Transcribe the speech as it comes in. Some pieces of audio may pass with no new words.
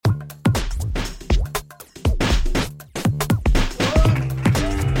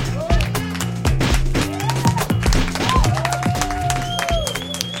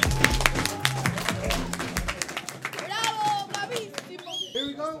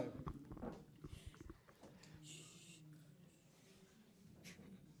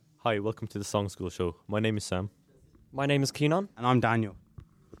Hi, welcome to the Songschool show. My name is Sam. My name is Keenan. And I'm Daniel.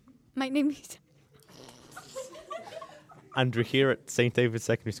 My name is... And we're here at St. David's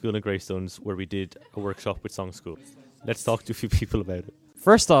Secondary School in Greystones where we did a workshop with Songschool. Let's talk to a few people about it.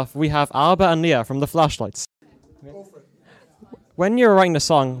 First off, we have Alba and Leah from the Flashlights. When you were writing the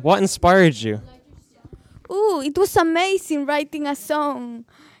song, what inspired you? Ooh, it was amazing writing a song.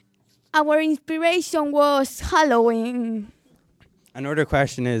 Our inspiration was Halloween. Another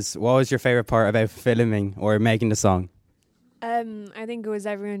question is, what was your favourite part about filming or making the song? I think it was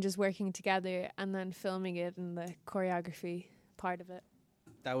everyone just working together and then filming it and the choreography part of it.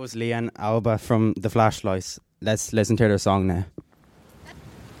 That was Leah and Alba from the Flashlights. Let's listen to their song now.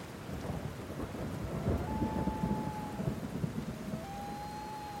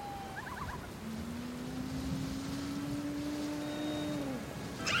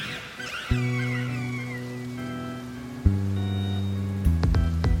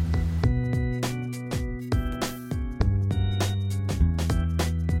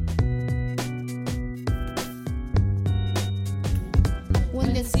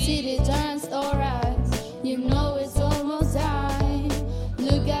 When the city turns orange, you know it's almost time.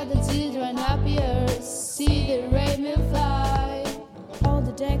 Look at the children happier, see the rainbow fly. All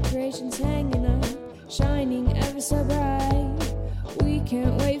the decorations hanging up, shining ever so bright. We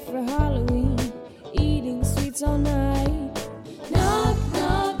can't wait for Halloween, eating sweets all night. Knock,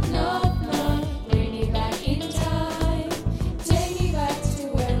 knock, knock, knock, bring me back in time. Take me back to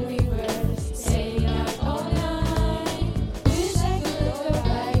when we were staying up all night. Wish I could go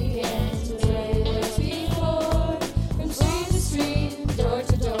back again to where it was before. From street to street, door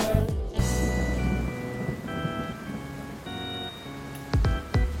to door.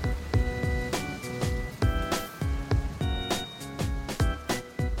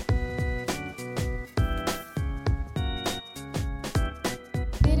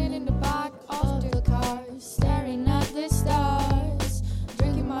 Sitting in the back of the car, staring at the stars,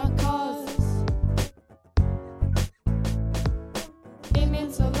 drinking my coffee.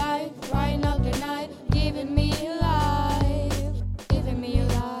 Feeling so light, riding out the night, giving me life, giving me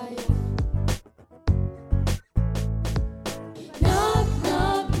life. Knock,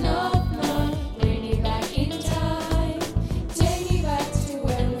 knock, knock, knock, bring me back in time. Take me back to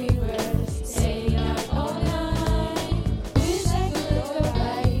when we were staying up all night. Wish I could go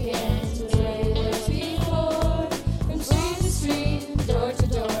back again to where it was before. From street to street, door to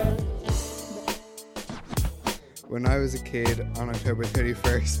door. When I was a kid on October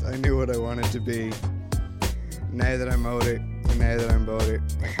 31st, I knew what I wanted to be. Now that I'm older, and now that I'm bolder,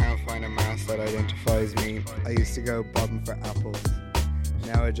 I can't find a mask that identifies me. I used to go bobbing for apples.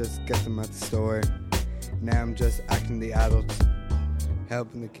 Now I just get them at the store. Now I'm just acting the adult,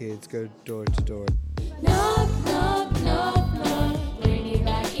 helping the kids go door to door. Knock, knock, knock, knock, bring me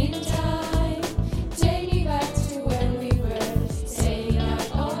back in time. Take me back to when we were staying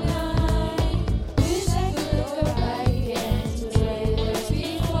up all night. Wish I could go back again to where it was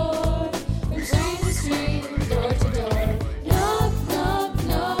before. From street to street, door to door. Knock, knock,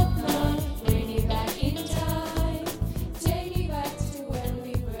 knock, knock, bring me back in time. Take me back to when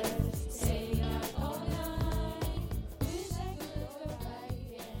we were staying up all night. Wish I could go back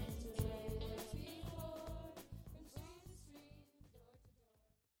again to where it was before. From street to street,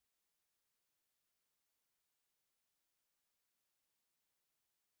 door to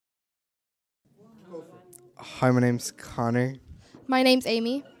door. Hi, my name's Connor, My name's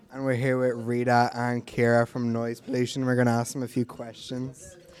Amy. and we're here with Rita and Kira from Noise Pollution. We're going to ask them a few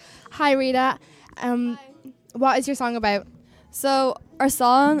questions. Hi, Rita. What is your song about? So our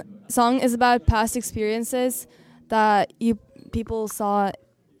song is about past experiences that people saw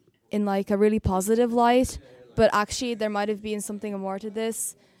in like a really positive light, but actually there might have been something more to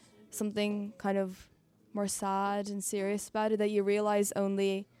this, something kind of more sad and serious about it that you realize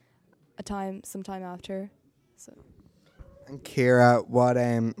only some time after. So And Kira, what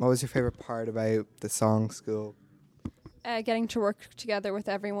was your favourite part about the Songschool? Getting to work together with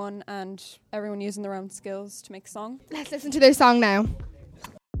everyone and everyone using their own skills to make a song. Let's listen to their song now.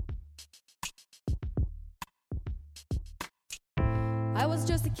 I was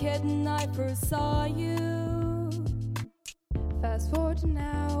just a kid and I first saw you. Fast forward to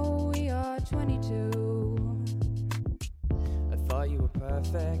now, we are 22. I thought you were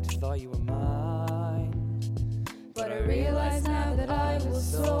perfect, thought you were mine. But I realize now that I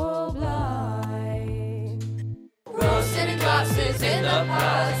was so blind. Rose-tinted glasses in the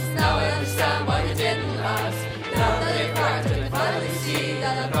past. Now I understand why you didn't last. Now that they've cracked, I can finally see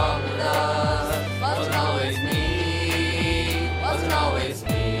that the problem with us wasn't always me. Wasn't always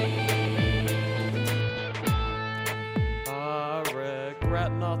me. I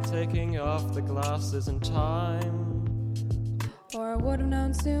regret not taking off the glasses in time. Or I would have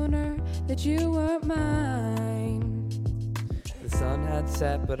known sooner that you weren't mine. The sun had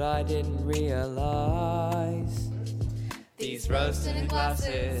set, but I didn't realize these rose-tinted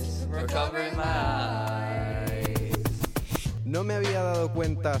glasses were covering my eyes. No me había dado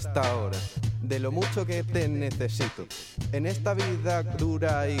cuenta hasta ahora de lo mucho que te necesito. En esta vida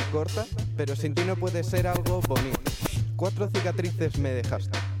dura y corta, pero sin ti no puede ser algo bonito. 4 cicatrices me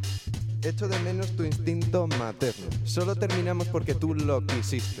dejaste. Echo de menos tu instinto materno. Solo terminamos porque tú lo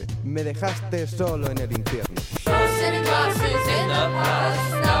quisiste. Me dejaste solo en el infierno. Rose-tinted glasses in the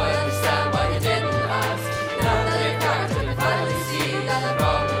past. Now I understand why you didn't last. Now that you're cracked and I finally see that the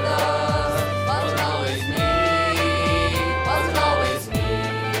problem with us wasn't always me. Wasn't always me.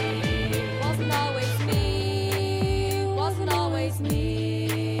 Wasn't always me. Wasn't always me.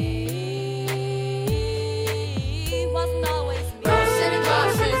 Wasn't always me. Rose-tinted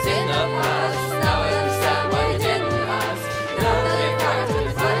glasses in the past. Now I understand why you didn't last. Now that you're cracked and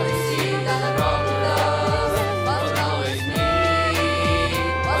I finally see that the problem with us wasn't always me.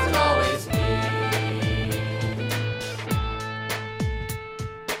 Wasn't always me.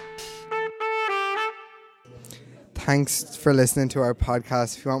 Thanks for listening to our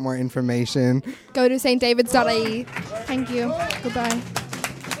podcast. If you want more information, Go to stdavids.ie. Thank you. Goodbye.